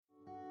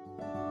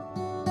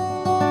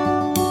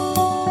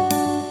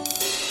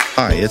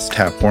Hi, it's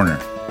Tap Horner.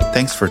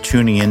 Thanks for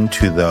tuning in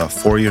to the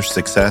For Your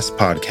Success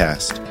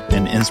podcast,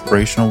 an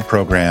inspirational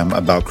program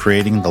about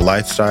creating the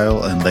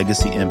lifestyle and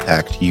legacy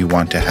impact you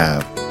want to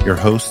have. Your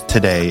host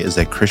today is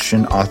a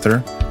Christian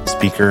author,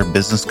 speaker,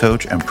 business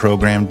coach, and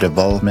program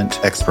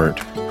development expert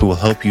who will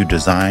help you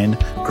design,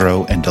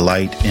 grow, and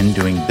delight in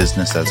doing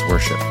business as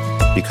worship,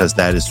 because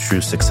that is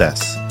true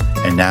success.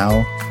 And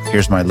now,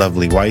 here's my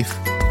lovely wife,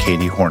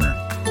 Katie Horner.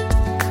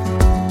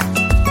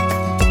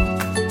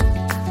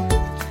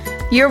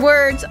 Your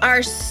words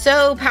are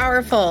so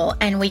powerful,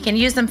 and we can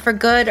use them for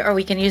good or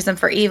we can use them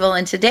for evil.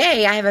 And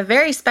today I have a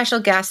very special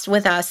guest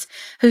with us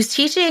who's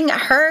teaching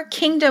her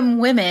kingdom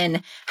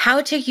women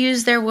how to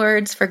use their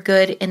words for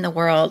good in the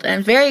world. And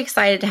I'm very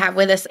excited to have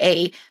with us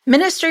a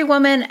ministry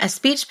woman, a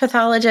speech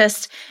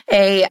pathologist,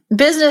 a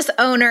business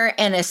owner,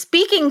 and a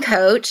speaking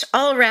coach,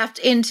 all wrapped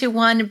into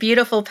one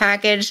beautiful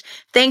package.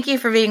 Thank you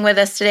for being with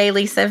us today,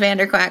 Lisa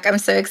Vanderquack. I'm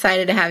so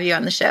excited to have you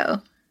on the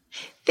show.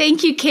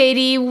 Thank you,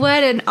 Katie.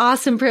 What an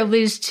awesome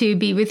privilege to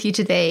be with you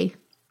today.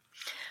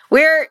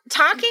 We're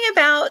talking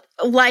about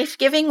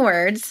life-giving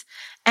words,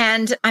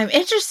 and I'm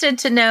interested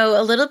to know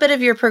a little bit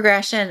of your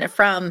progression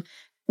from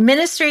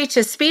ministry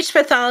to speech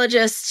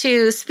pathologist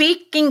to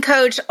speaking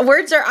coach.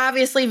 Words are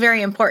obviously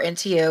very important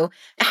to you.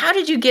 How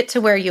did you get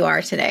to where you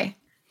are today?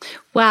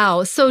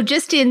 Wow. So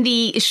just in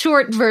the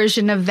short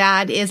version of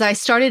that is I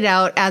started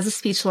out as a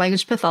speech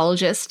language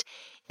pathologist.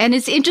 And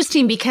it's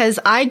interesting because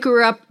I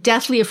grew up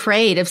deathly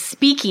afraid of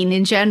speaking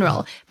in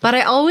general, but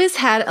I always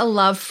had a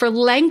love for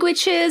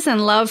languages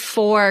and love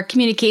for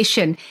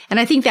communication. And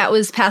I think that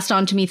was passed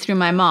on to me through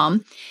my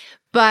mom.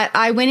 But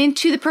I went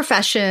into the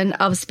profession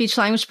of speech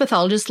language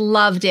pathologist,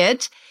 loved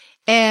it.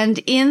 And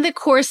in the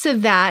course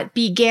of that,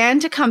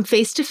 began to come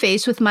face to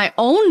face with my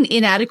own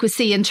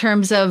inadequacy in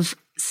terms of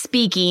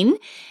speaking,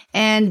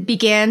 and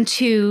began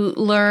to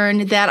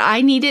learn that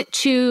I needed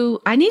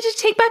to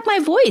take back my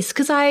voice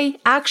because I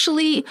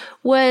actually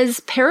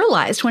was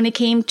paralyzed when it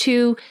came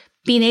to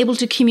being able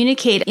to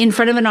communicate in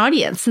front of an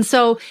audience. And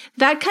so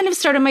that kind of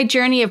started my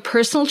journey of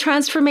personal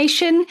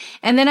transformation.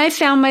 And then I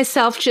found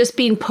myself just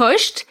being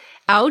pushed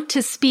out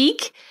to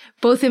speak,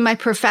 both in my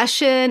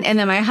profession, and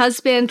then my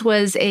husband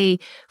was a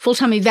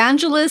full-time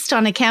evangelist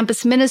on a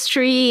campus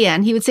ministry,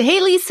 and he would say, "Hey,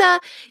 Lisa,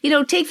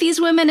 take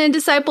these women and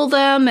disciple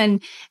them."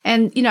 And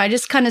I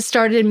just kind of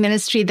started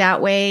ministry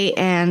that way,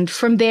 and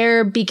from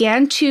there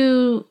began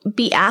to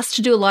be asked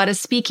to do a lot of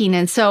speaking.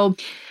 And so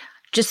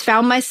just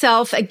found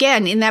myself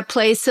again in that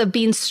place of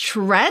being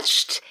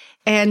stretched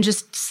and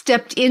just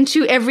stepped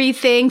into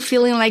everything,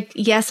 feeling like,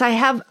 yes,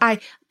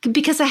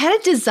 because I had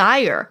a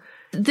desire.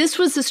 This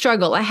was the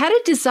struggle. I had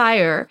a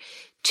desire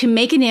to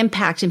make an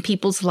impact in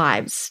people's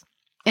lives.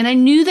 And I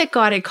knew that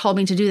God had called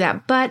me to do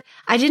that, but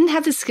I didn't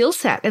have the skill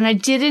set and I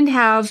didn't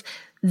have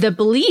the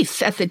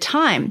belief at the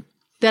time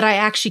that I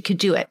actually could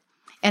do it.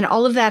 And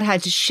all of that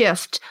had to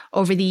shift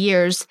over the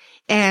years.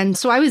 And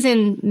so I was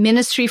in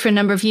ministry for a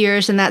number of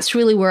years, and that's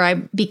really where I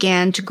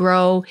began to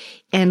grow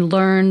and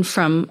learn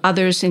from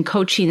others in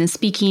coaching and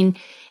speaking.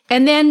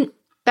 And then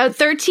about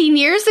 13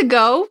 years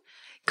ago,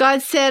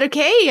 God said,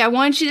 "Okay, I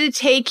want you to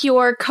take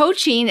your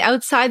coaching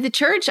outside the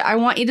church. I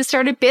want you to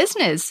start a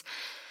business."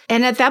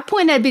 And at that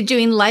point, I'd been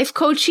doing life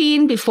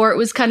coaching before it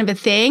was kind of a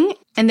thing,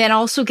 and then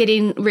also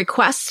getting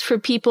requests for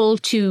people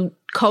to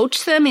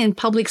coach them in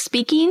public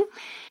speaking.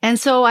 And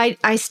so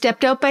I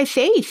stepped out by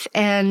faith,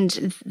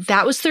 and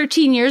that was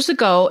 13 years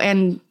ago.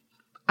 And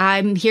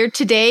I'm here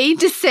today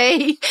to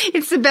say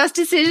it's the best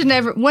decision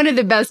ever, one of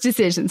the best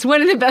decisions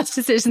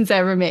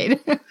ever made.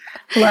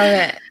 Love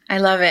it. I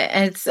love it.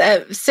 And it's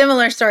a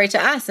similar story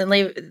to us,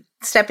 and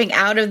stepping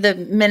out of the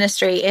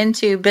ministry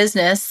into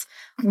business,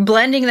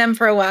 blending them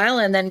for a while,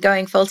 and then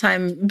going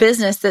full-time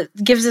business that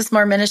gives us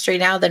more ministry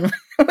now than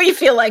we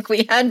feel like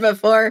we had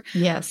before.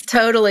 Yes.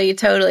 Totally,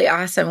 totally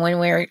awesome when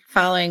we're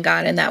following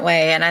God in that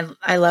way. And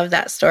I love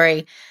that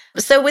story.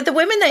 So with the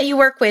women that you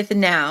work with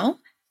now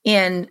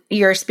in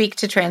your Speak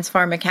to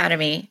Transform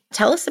Academy,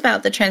 tell us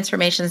about the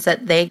transformations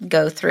that they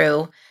go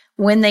through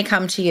when they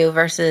come to you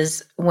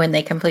versus when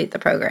they complete the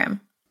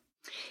program.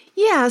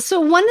 Yeah. So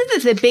one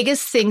of the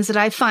biggest things that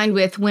I find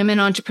with women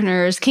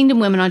entrepreneurs, kingdom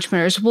women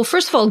entrepreneurs, well,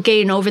 first of all,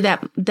 getting over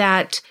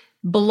that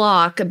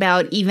block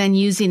about even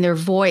using their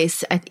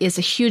voice is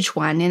a huge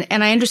one.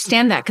 And I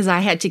understand that because I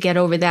had to get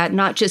over that,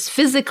 not just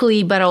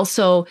physically, but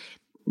also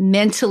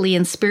mentally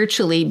and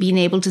spiritually, being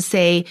able to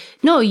say,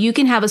 no, you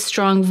can have a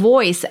strong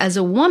voice as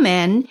a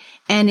woman,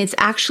 and it's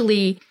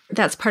actually,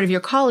 that's part of your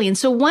calling. And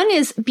so one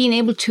is being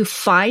able to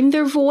find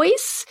their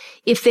voice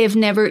if they've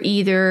never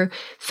either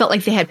felt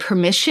like they had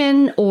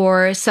permission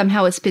or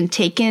somehow it's been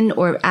taken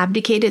or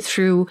abdicated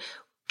through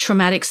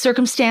traumatic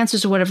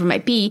circumstances or whatever it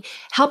might be,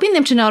 helping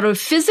them to not only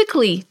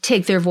physically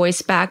take their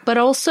voice back, but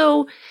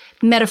also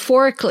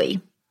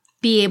metaphorically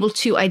be able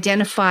to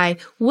identify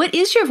what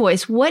is your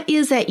voice? What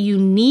is that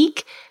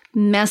unique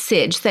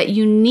message, that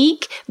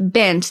unique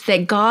bent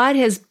that God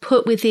has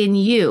put within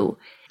you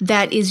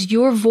that is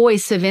your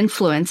voice of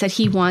influence that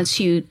he wants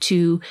you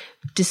to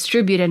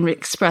distribute and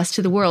express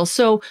to the world.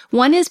 So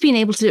one is being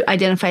able to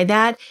identify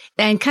that,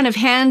 and kind of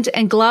hand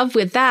and glove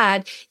with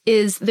that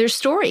is their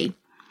story.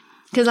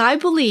 Because I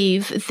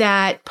believe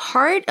that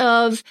part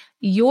of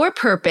your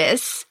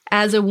purpose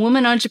as a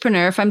woman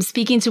entrepreneur, if I'm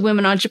speaking to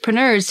women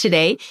entrepreneurs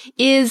today,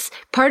 is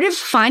part of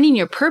finding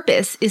your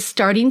purpose is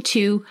starting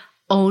to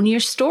own your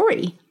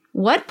story.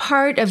 What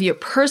part of your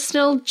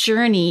personal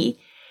journey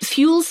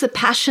fuels the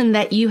passion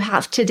that you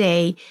have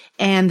today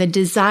and the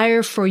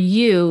desire for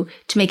you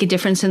to make a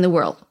difference in the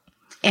world?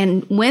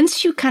 And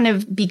once you kind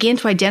of begin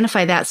to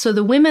identify that, so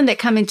the women that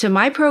come into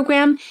my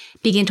program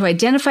begin to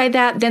identify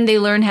that, then they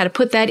learn how to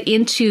put that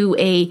into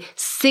a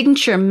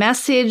signature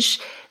message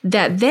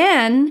that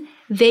then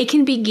they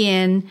can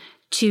begin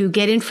to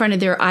get in front of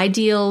their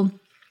ideal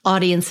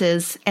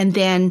audiences and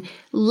then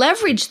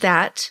leverage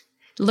that,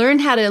 learn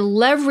how to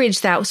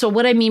leverage that. So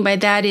what I mean by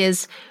that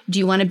is, do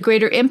you want a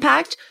greater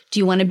impact? Do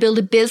you want to build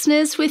a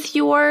business with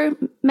your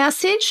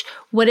message?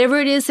 Whatever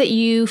it is that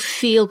you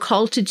feel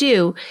called to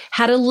do,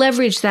 how to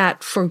leverage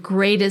that for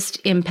greatest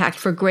impact,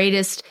 for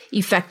greatest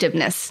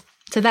effectiveness.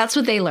 So that's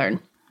what they learn.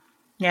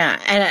 Yeah.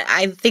 And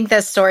I think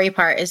the story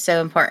part is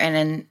so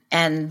important,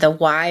 and the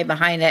why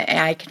behind it. And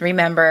I can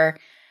remember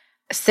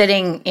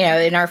sitting,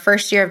 in our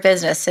first year of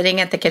business,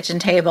 sitting at the kitchen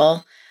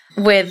table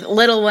with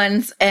little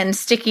ones and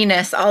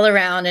stickiness all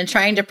around and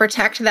trying to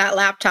protect that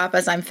laptop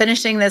as I'm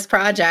finishing this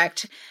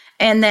project.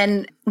 And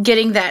then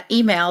getting that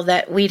email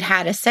that we'd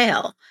had a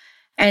sale,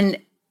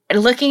 and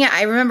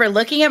I remember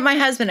looking at my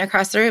husband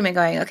across the room and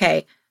going,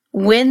 okay,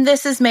 when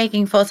this is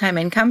making full-time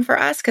income for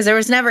us, because there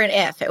was never an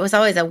if, it was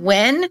always a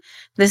when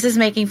this is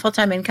making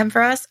full-time income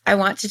for us, I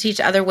want to teach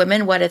other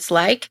women what it's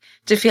like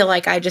to feel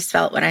like I just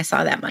felt when I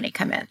saw that money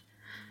come in.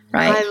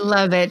 Right. I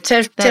love it.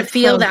 To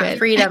feel that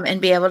freedom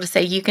and be able to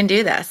say, you can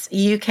do this.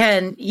 You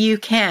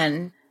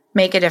can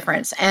make a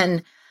difference.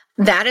 And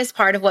that is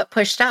part of what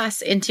pushed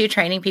us into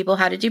training people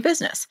how to do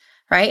business,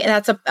 right? And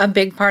that's a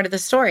big part of the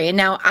story. And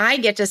now I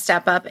get to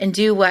step up and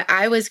do what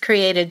I was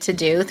created to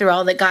do through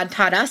all that God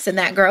taught us in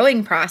that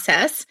growing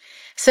process,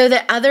 so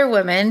that other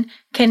women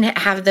can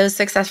have those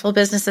successful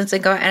businesses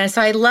and go. And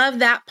so I love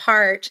that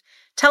part.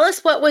 Tell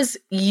us, what was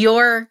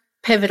your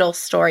pivotal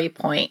story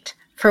point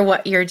for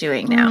what you're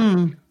doing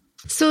now?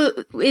 So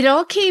it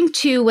all came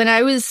to when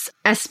I was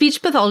a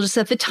speech pathologist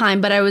at the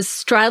time, but I was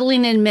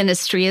straddling in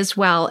ministry as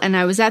well. And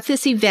I was at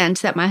this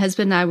event that my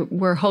husband and I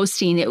were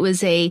hosting. It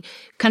was a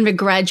kind of a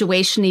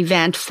graduation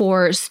event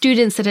for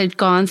students that had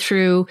gone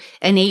through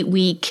an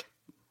 8-week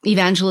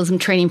evangelism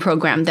training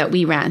program that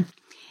we ran.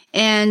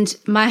 And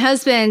my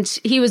husband,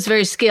 he was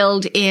very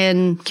skilled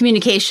in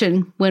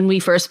communication when we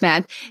first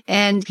met.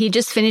 And he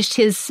just finished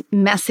his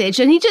message,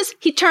 and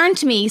he turned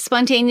to me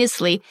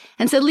spontaneously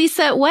and said,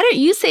 "Lisa, why don't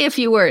you say a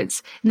few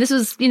words?" And this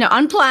was,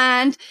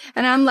 unplanned.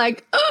 And I'm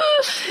like,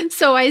 oh.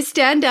 So I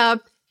stand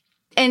up,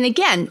 and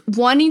again,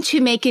 wanting to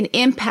make an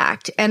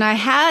impact. And I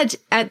had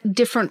at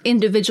different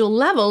individual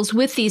levels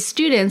with these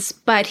students,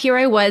 but here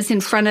I was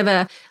in front of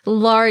a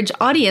large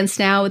audience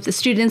now with the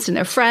students and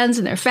their friends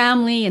and their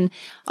family and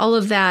all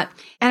of that.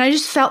 And I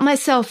just felt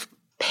myself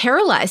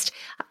paralyzed.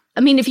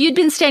 I mean, if you'd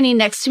been standing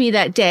next to me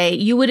that day,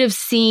 you would have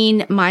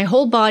seen my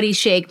whole body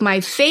shake, my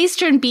face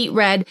turn beet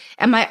red,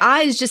 and my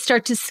eyes just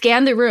start to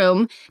scan the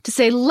room to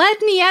say,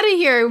 "Let me out of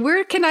here.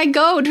 Where can I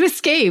go to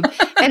escape?"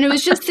 And it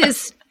was just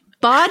this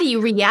body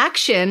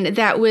reaction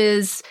that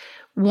was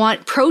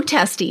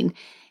protesting.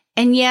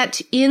 And yet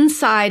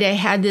inside, I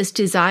had this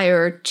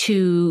desire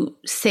to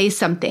say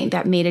something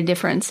that made a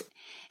difference.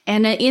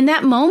 And in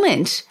that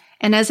moment,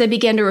 and as I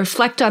began to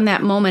reflect on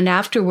that moment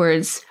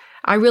afterwards,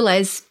 I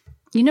realized,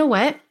 you know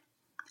what?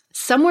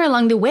 Somewhere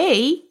along the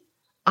way,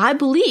 I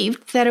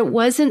believed that it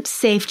wasn't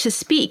safe to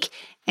speak.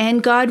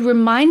 And God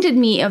reminded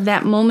me of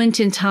that moment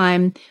in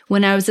time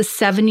when I was a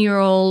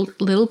 7-year-old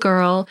little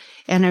girl,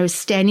 and I was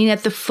standing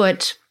at the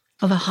foot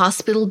of a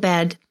hospital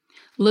bed,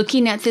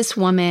 looking at this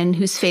woman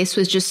whose face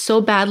was just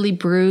so badly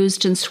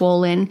bruised and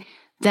swollen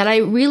that I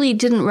really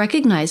didn't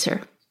recognize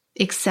her,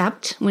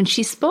 except when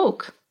she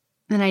spoke.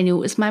 And I knew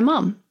it was my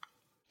mom.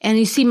 And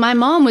you see, my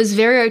mom was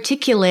very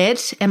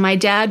articulate, and my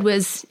dad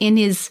was in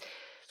his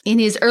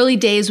early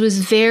days was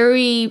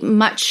very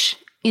much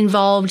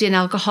involved in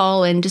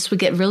alcohol and just would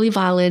get really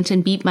violent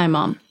and beat my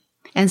mom.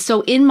 And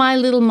so in my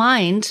little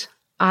mind,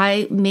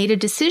 I made a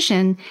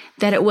decision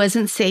that it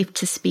wasn't safe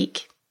to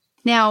speak.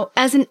 Now,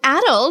 as an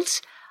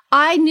adult,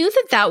 I knew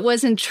that that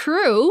wasn't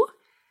true,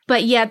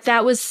 but yet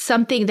that was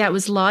something that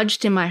was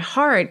lodged in my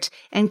heart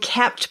and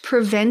kept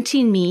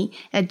preventing me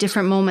at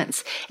different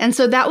moments. And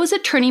so that was a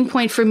turning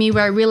point for me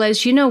where I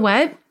realized, you know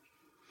what?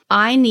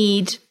 I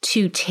need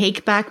to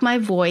take back my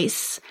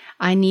voice.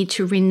 I need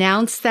to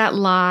renounce that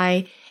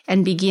lie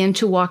and begin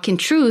to walk in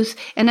truth.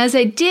 And as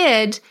I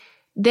did,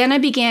 then I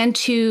began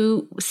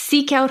to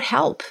seek out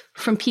help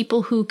from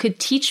people who could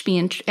teach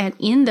me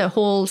in the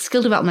whole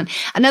skill development.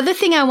 Another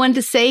thing I wanted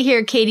to say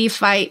here, Katie,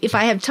 if I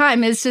have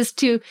time, is just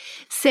to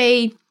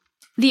say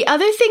the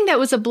other thing that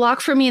was a block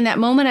for me in that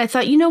moment. I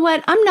thought, you know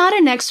what? I'm not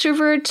an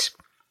extrovert.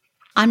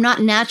 I'm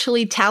not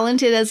naturally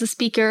talented as a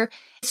speaker.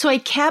 So I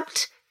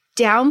kept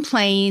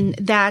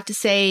downplaying that to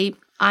say,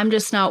 I'm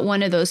just not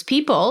one of those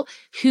people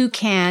who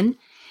can.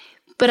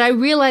 But I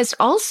realized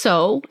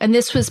also, and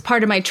this was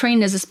part of my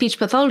training as a speech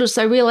pathologist,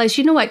 I realized,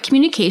 you know what,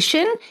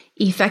 communication,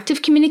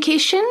 effective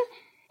communication,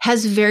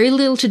 has very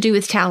little to do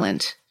with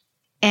talent.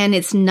 And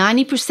it's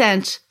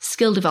 90%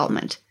 skill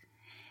development.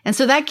 And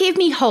so that gave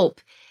me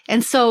hope.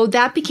 And so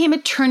that became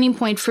a turning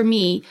point for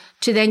me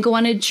to then go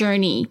on a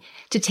journey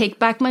to take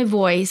back my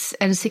voice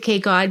and say, okay,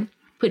 God,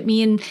 put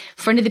me in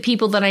front of the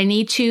people that I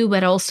need to,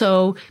 but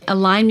also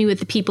align me with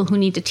the people who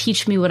need to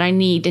teach me what I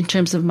need in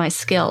terms of my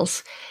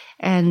skills.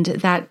 And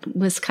that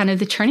was kind of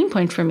the turning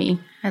point for me.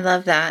 I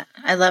love that.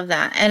 I love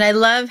that. And I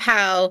love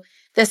how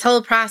this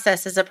whole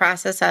process is a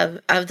process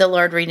of the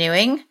Lord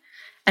renewing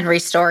and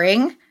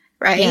restoring,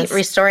 right? Yes.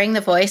 Restoring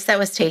the voice that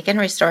was taken,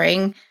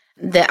 restoring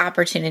the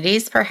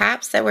opportunities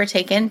perhaps that were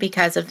taken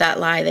because of that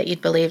lie that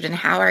you'd believed, and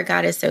how our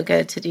God is so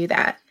good to do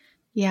that.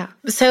 Yeah.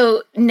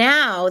 So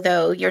now,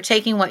 though, you're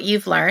taking what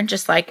you've learned,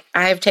 just like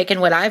I've taken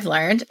what I've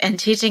learned, and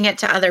teaching it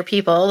to other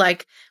people.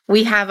 Like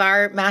we have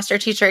our Master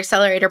Teacher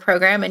Accelerator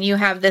program, and you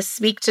have this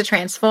Speak to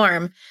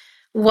Transform.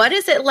 What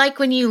is it like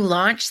when you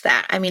launch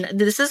that? I mean,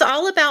 this is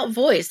all about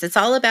voice. It's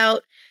all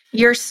about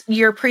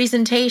your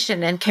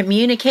presentation and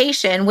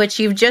communication, which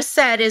you've just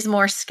said is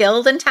more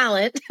skill than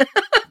talent.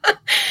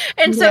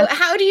 And so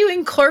how do you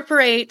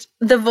incorporate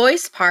the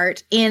voice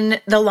part in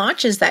the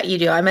launches that you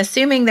do? I'm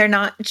assuming they're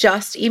not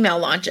just email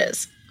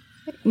launches.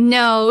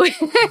 No,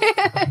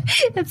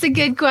 that's a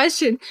good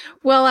question.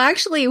 Well,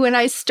 actually, when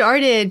I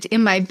started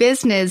in my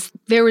business,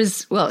 there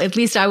was, well, at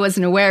least I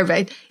wasn't aware of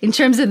it. In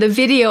terms of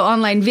the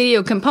online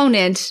video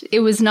component, it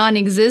was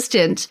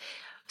non-existent.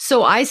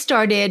 So I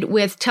started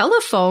with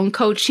telephone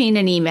coaching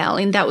and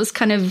emailing. That was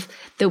kind of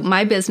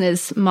my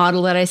business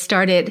model that I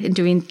started in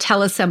doing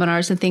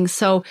teleseminars and things.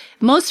 So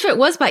most of it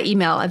was by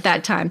email at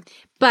that time.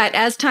 But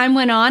as time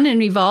went on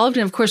and evolved,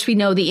 and of course we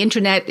know the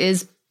internet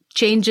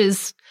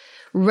changes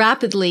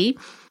rapidly,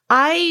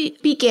 I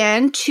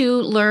began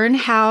to learn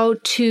how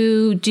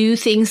to do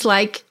things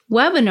like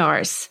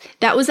webinars.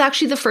 That was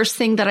actually the first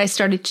thing that I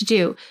started to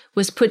do,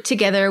 was put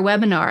together a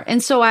webinar.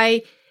 And so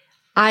I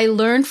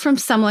learned from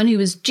someone who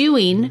was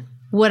doing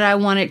what I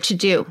wanted to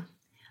do.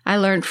 I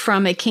learned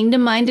from a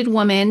kingdom-minded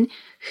woman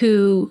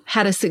who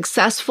had a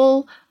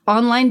successful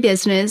online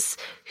business,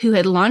 who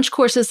had launched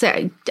courses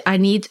that I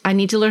need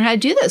to learn how to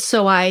do this.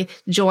 So I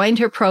joined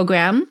her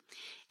program.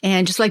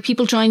 And just like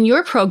people join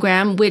your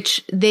program,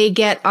 which they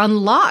get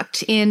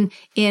unlocked in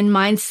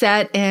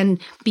mindset and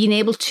being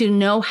able to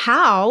know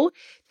how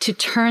to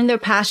turn their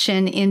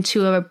passion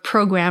into a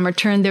program or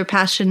turn their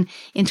passion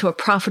into a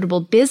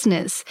profitable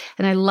business.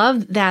 And I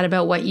love that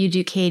about what you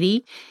do,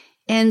 Katie.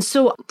 And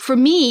so for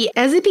me,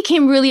 as it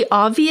became really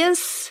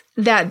obvious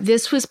that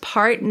this was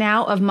part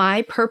now of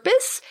my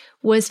purpose,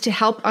 was to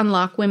help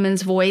unlock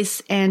women's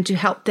voice and to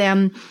help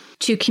them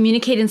to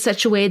communicate in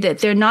such a way that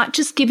they're not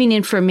just giving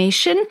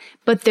information,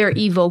 but they're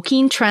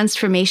evoking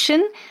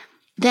transformation.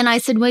 Then I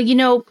said,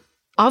 well,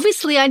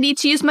 obviously I need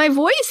to use my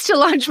voice to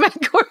launch my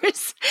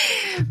course.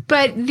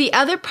 But the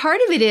other part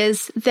of it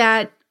is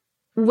that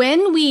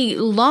when we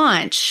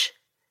launch,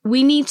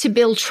 we need to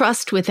build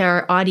trust with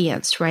our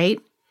audience, right?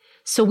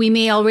 So we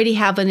may already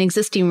have an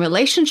existing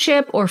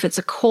relationship, or if it's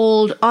a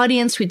cold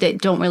audience that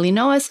don't really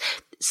know us,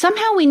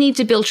 somehow we need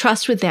to build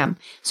trust with them.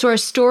 So our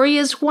story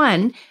is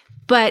one,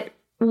 but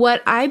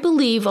what I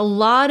believe a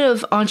lot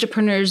of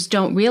entrepreneurs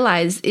don't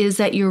realize is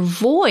that your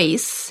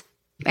voice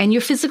and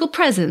your physical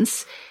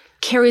presence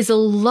carries a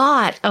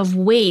lot of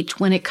weight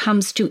when it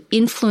comes to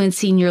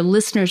influencing your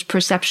listeners'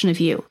 perception of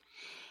you.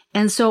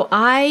 And so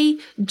I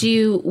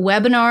do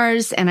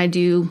webinars and I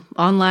do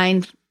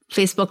online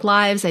Facebook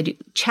Lives. I do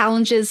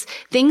challenges,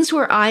 things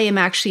where I am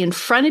actually in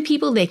front of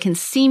people. They can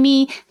see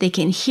me. They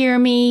can hear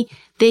me.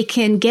 They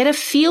can get a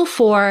feel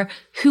for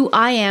who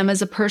I am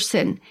as a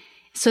person,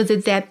 so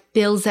that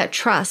builds that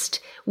trust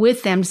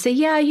with them to say,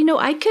 yeah,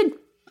 I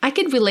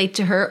could relate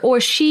to her, or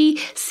she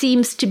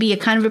seems to be a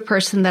kind of a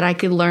person that I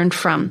could learn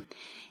from.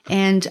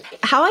 And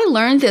how I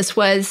learned this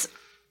was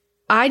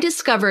I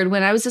discovered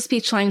when I was a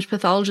speech language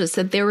pathologist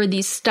that there were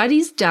these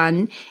studies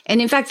done,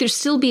 and in fact, they're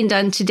still being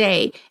done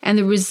today, and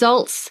the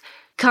results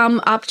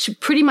come up to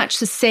pretty much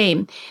the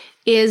same.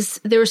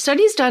 There were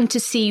studies done to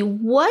see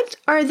what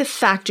are the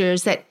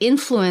factors that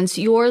influence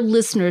your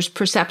listeners'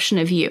 perception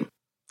of you.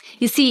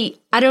 You see,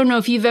 I don't know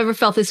if you've ever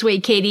felt this way,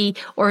 Katie,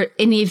 or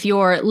any of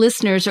your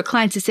listeners or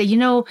clients who say,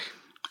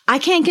 I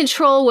can't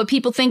control what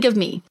people think of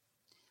me.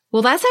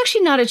 Well, that's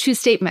actually not a true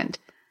statement.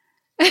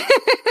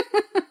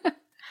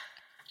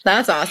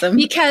 That's awesome.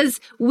 Because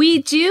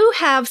we do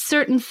have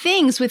certain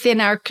things within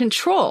our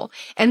control.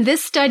 And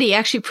this study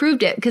actually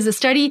proved it, because the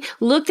study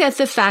looked at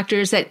the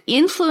factors that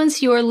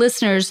influence your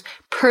listeners'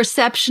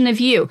 perception of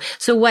you.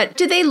 So what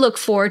do they look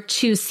for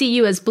to see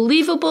you as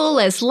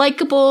believable, as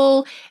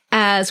likable,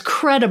 as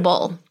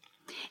credible?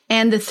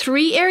 And the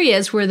three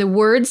areas were the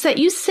words that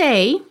you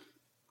say,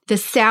 the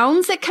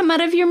sounds that come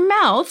out of your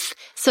mouth.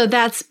 So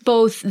that's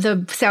both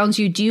the sounds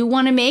you do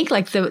want to make,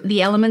 like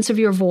the elements of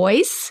your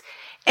voice,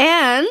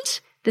 and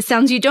the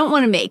sounds you don't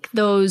want to make,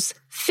 those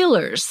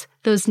fillers,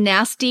 those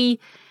nasty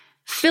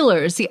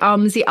fillers, the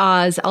ums, the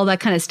ahs, all that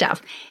kind of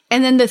stuff.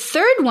 And then the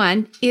third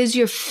one is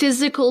your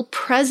physical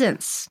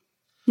presence.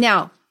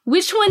 Now,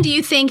 which one do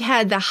you think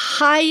had the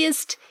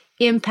highest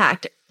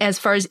impact as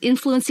far as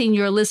influencing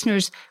your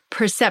listeners'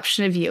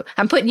 perception of you?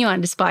 I'm putting you on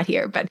the spot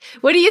here, but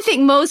what do you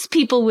think most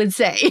people would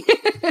say?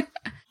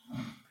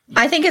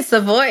 I think it's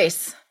the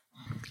voice.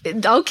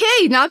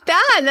 Okay, not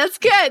bad. That's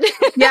good.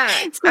 Yeah.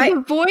 So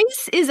the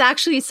voice is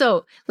actually,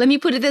 so let me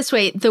put it this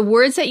way. The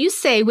words that you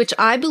say, which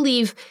I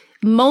believe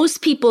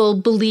most people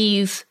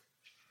believe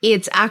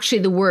it's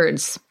actually the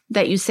words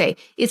that you say,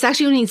 it's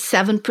actually only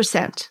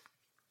 7%.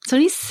 It's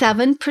only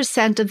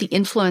 7% of the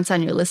influence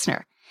on your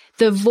listener.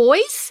 The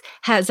voice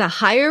has a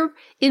higher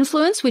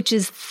influence, which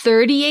is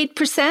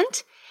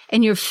 38%,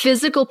 and your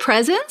physical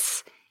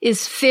presence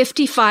is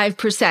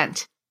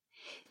 55%.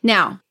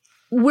 Now,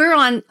 we're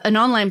on an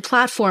online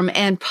platform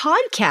and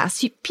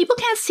podcasts. People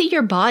can't see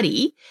your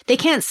body. They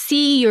can't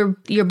see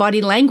your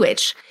body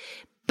language.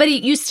 But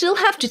you still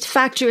have to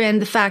factor in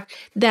the fact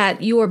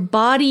that your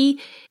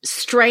body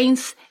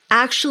strength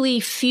actually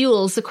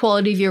fuels the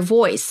quality of your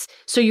voice.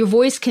 So your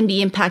voice can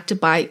be impacted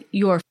by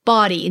your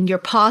body and your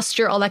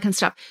posture, all that kind of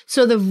stuff.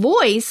 So the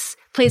voice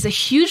plays a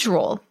huge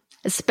role,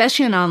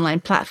 especially on online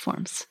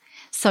platforms.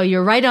 So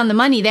you're right on the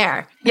money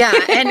there. Yeah.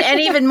 And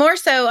even more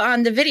so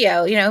on the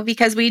video,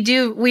 because we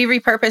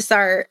repurpose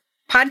our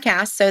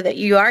podcast so that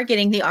you are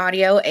getting the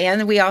audio,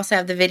 and we also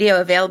have the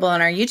video available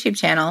on our YouTube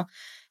channel.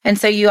 And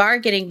so you are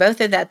getting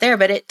both of that there,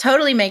 but it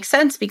totally makes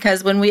sense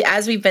because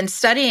as we've been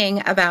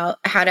studying about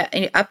how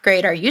to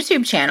upgrade our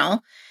YouTube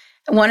channel,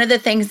 one of the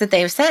things that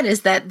they've said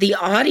is that the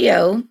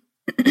audio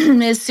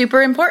is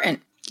super important.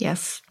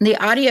 Yes. The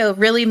audio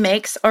really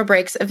makes or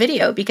breaks a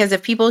video, because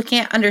if people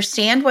can't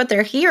understand what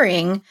they're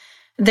hearing,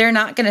 they're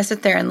not going to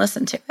sit there and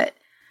listen to it.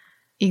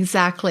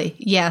 Exactly.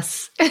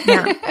 Yes.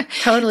 Yeah,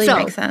 totally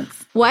makes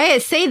sense. Why I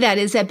say that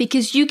is that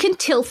because you can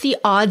tilt the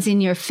odds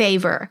in your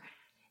favor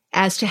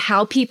as to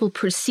how people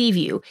perceive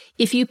you.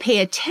 If you pay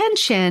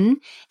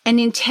attention and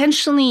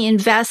intentionally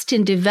invest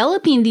in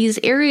developing these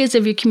areas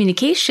of your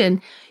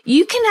communication,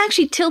 you can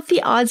actually tilt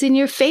the odds in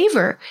your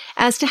favor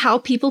as to how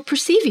people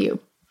perceive you.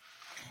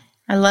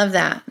 I love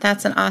that.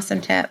 That's an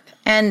awesome tip.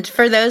 And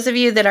for those of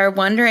you that are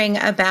wondering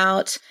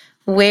about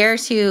where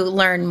to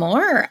learn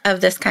more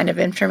of this kind of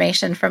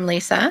information from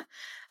Lisa,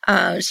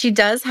 she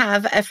does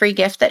have a free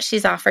gift that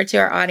she's offered to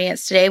our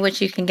audience today, which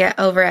you can get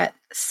over at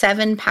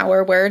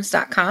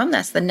 7powerwords.com.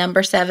 That's the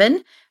number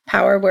 7,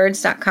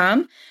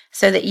 powerwords.com,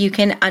 so that you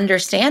can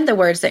understand the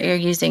words that you're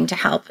using to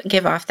help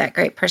give off that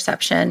great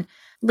perception.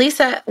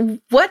 Lisa,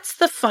 what's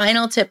the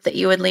final tip that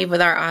you would leave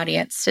with our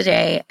audience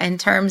today in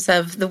terms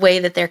of the way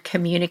that they're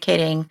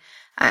communicating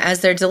as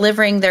they're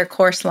delivering their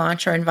course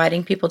launch or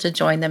inviting people to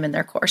join them in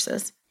their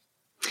courses?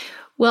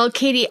 Well,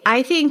 Katie,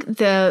 I think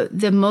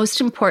the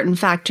most important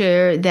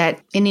factor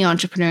that any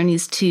entrepreneur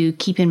needs to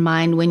keep in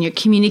mind when you're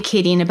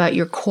communicating about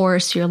your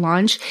course, your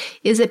launch,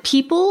 is that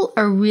people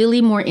are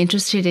really more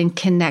interested in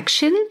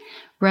connection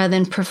rather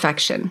than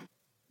perfection.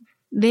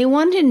 They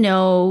want to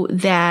know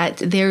that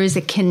there is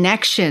a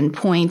connection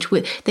point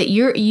that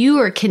you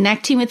are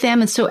connecting with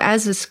them. And so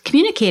as a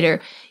communicator,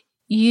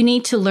 you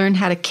need to learn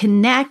how to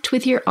connect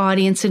with your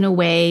audience in a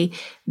way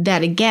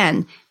that,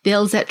 again,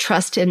 builds that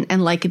trust and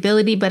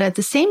likability, but at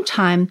the same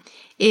time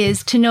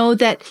is to know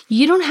that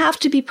you don't have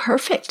to be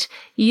perfect.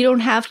 You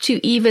don't have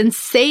to even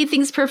say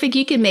things perfect.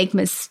 You can make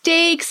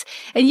mistakes.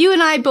 And you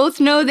and I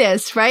both know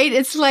this, right?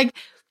 It's like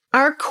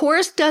our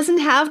course doesn't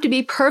have to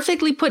be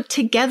perfectly put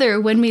together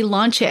when we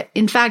launch it.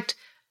 In fact,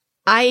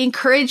 I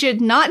encourage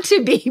it not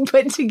to be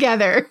put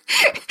together.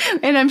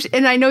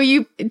 And I know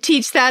you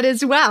teach that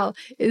as well,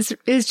 is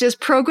just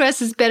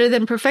progress is better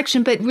than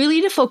perfection, but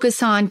really to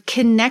focus on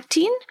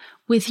connecting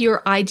with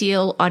your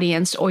ideal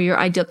audience or your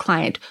ideal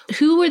client.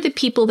 Who are the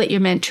people that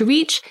you're meant to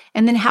reach?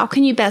 And then how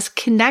can you best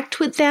connect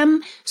with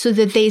them so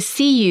that they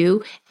see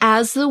you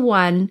as the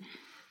one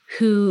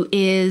who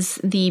is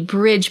the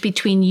bridge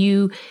between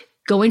you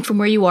going from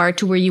where you are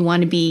to where you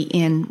want to be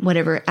in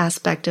whatever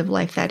aspect of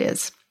life that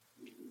is.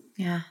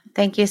 Yeah.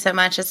 Thank you so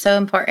much. It's so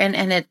important.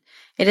 And it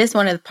is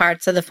one of the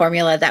parts of the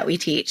formula that we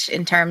teach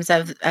in terms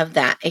of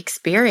that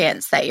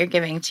experience that you're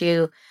giving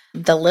to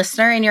the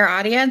listener in your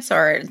audience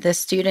or the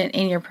student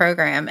in your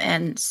program,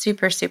 and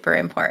super, super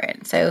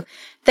important. So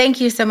thank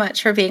you so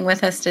much for being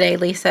with us today,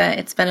 Lisa.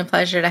 It's been a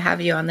pleasure to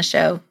have you on the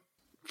show.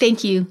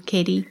 Thank you,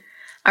 Katie.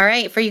 All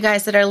right. For you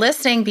guys that are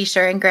listening, be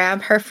sure and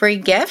grab her free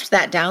gift,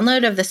 that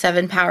download of the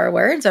 7 Power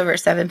Words over at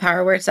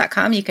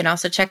 7powerwords.com. You can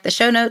also check the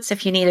show notes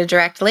if you need a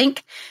direct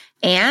link.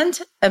 And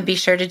be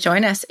sure to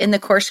join us in the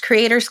Course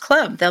Creators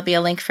Club. There'll be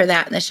a link for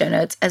that in the show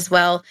notes as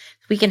well.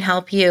 We can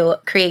help you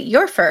create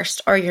your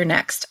first or your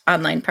next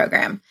online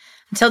program.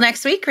 Until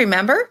next week,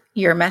 remember,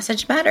 your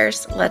message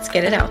matters. Let's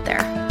get it out there.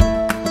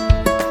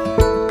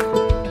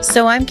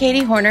 So I'm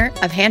Katie Horner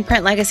of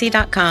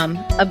handprintlegacy.com,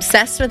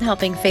 obsessed with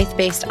helping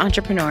faith-based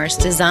entrepreneurs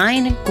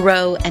design,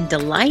 grow, and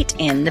delight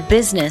in the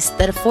business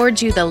that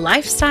affords you the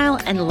lifestyle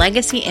and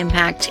legacy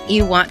impact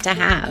you want to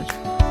have.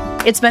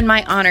 It's been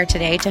my honor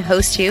today to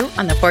host you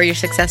on the For Your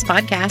Success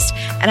podcast,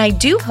 and I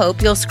do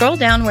hope you'll scroll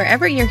down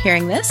wherever you're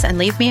hearing this and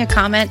leave me a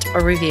comment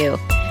or review.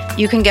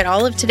 You can get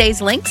all of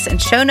today's links and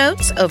show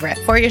notes over at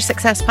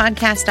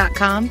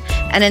foryoursuccesspodcast.com.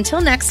 And until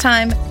next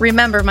time,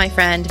 remember, my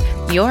friend,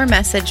 your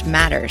message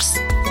matters.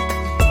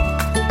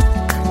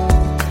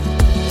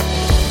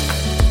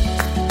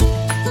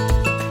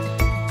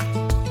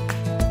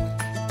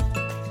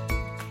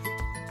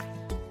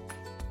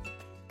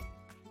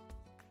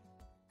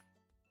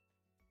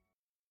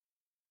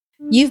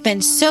 You've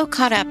been so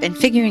caught up in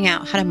figuring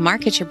out how to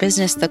market your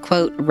business the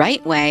quote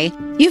right way,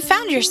 you've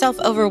found yourself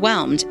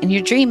overwhelmed and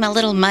your dream a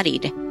little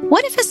muddied.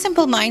 What if a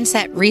simple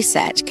mindset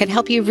reset could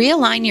help you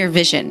realign your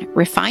vision,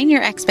 refine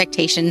your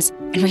expectations,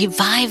 and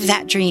revive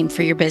that dream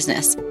for your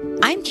business?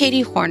 I'm Katie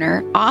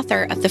Horner,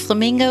 author of The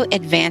Flamingo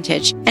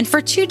Advantage, and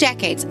for 2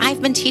 decades,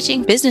 I've been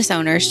teaching business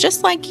owners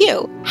just like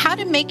you how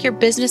to make your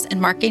business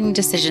and marketing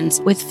decisions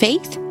with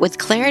faith, with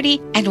clarity,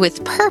 and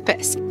with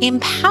purpose,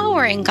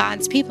 empowering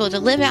God's people to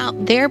live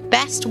out their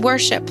best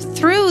worship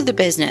through the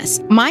business.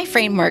 My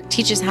framework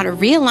teaches how to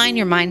realign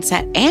your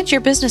mindset and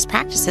your business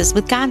practices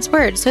with God's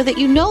Word so that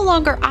you no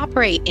longer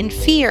operate in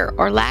fear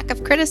or lack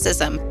of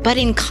criticism, but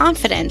in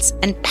confidence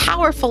and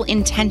powerful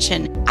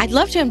intention. I'd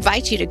love to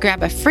invite you to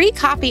grab a free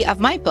copy of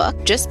my book,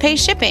 Just Pay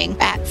Shipping,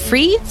 at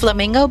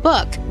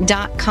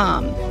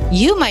freeflamingobook.com.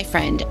 You, my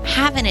friend,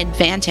 have an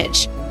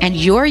advantage, and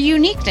your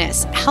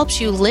uniqueness helps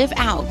you live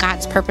out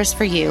God's purpose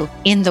for you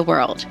in the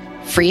world.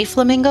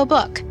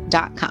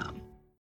 freeflamingobook.com.